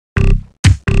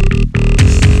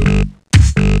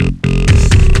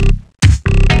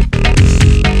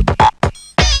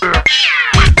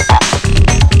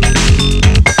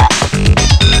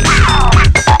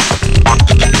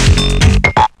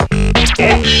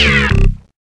Hey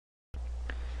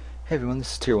everyone,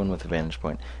 this is TierOne with Vantage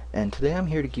Point, and today I'm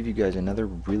here to give you guys another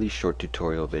really short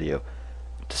tutorial video.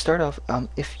 To start off,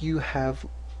 if you have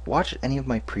watched any of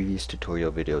my previous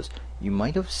tutorial videos, you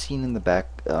might have seen in the back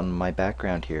on my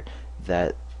background here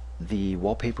that the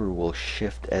wallpaper will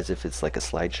shift as if it's like a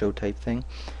slideshow type thing.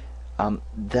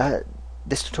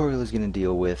 This tutorial is going to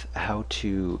deal with how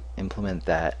to implement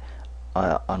that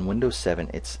on Windows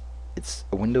 7. It's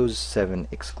a Windows 7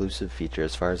 exclusive feature,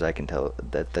 as far as I can tell.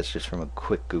 That's just from a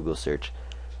quick Google search.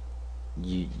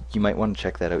 You might want to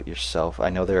check that out yourself. I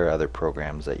know there are other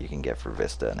programs that you can get for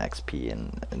Vista and XP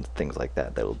and things like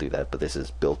that will do that, but this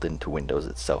is built into Windows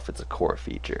itself. It's a core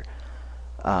feature.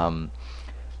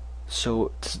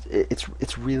 So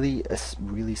it's really a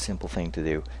really simple thing to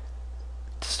do.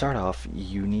 To start off,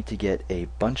 you need to get a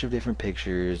bunch of different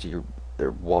pictures,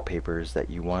 their wallpapers that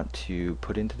you want to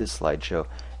put into this slideshow,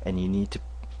 and you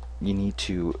need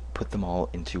to put them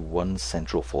all into one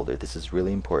central folder. This is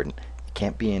really important. It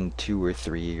can't be in 2 or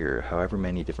 3 or however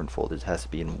many different folders. It has to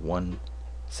be in one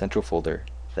central folder.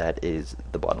 That is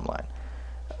the bottom line.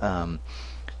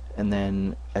 And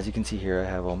then, as you can see here, I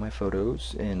have all my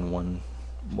photos in one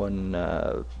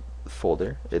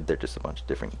folder. They're just a bunch of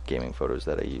different gaming photos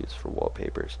that I use for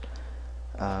wallpapers.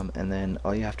 And then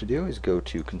all you have to do is go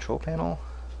to Control Panel,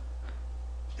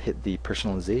 hit the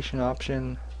personalization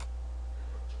option,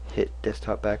 hit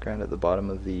desktop background at the bottom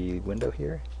of the window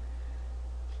here,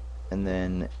 and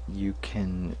then you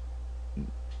can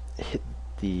hit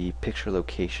the picture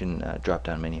location drop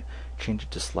down menu, change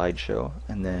it to slideshow,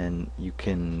 and then you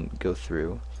can go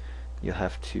through. You'll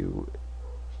have to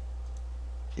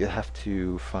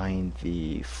find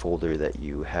the folder that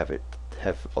you have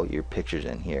all your pictures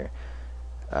in here.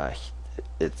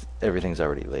 Everything's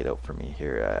already laid out for me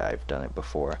here. I've done it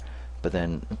before, but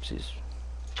then oopsies,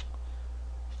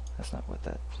 that's not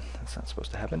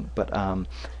supposed to happen. But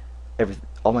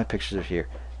all my pictures are here.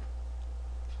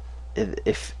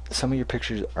 If some of your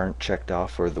pictures aren't checked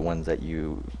off, or the ones that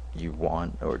you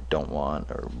want or don't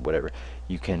want or whatever,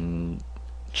 you can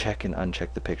check and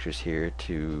uncheck the pictures here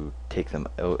to take them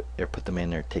out or put them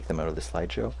in or take them out of the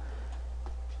slideshow.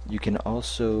 You can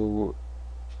also,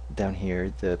 down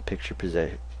here, the picture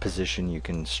position, you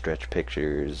can stretch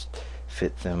pictures,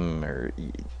 fit them, or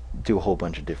do a whole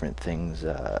bunch of different things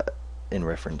in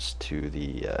reference to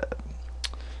the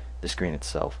screen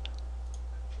itself.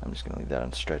 I'm just going to leave that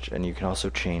on stretch. And you can also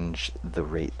change the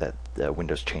rate that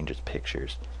Windows changes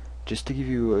pictures. Just to give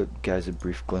you guys a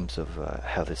brief glimpse of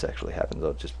how this actually happens,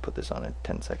 I'll just put this on a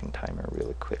 10-second timer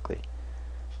really quickly.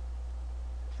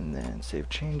 And then save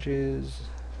changes.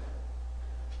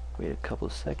 Wait a couple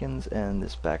of seconds, and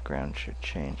this background should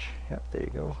change. Yep, there you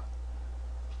go.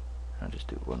 I'll just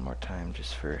do it one more time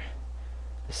just for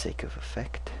the sake of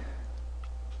effect.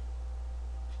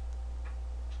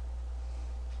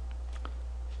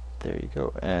 There you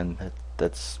go, and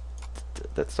that's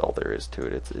all there is to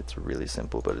it. It's really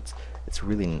simple, but it's a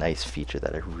really nice feature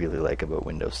that I really like about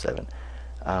Windows 7.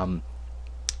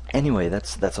 Anyway,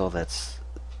 that's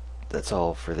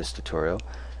all for this tutorial.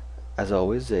 As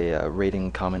always, a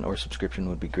rating, comment, or subscription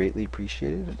would be greatly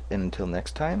appreciated. And until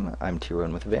next time, I'm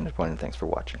TierOne with Vantage Point, and thanks for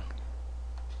watching.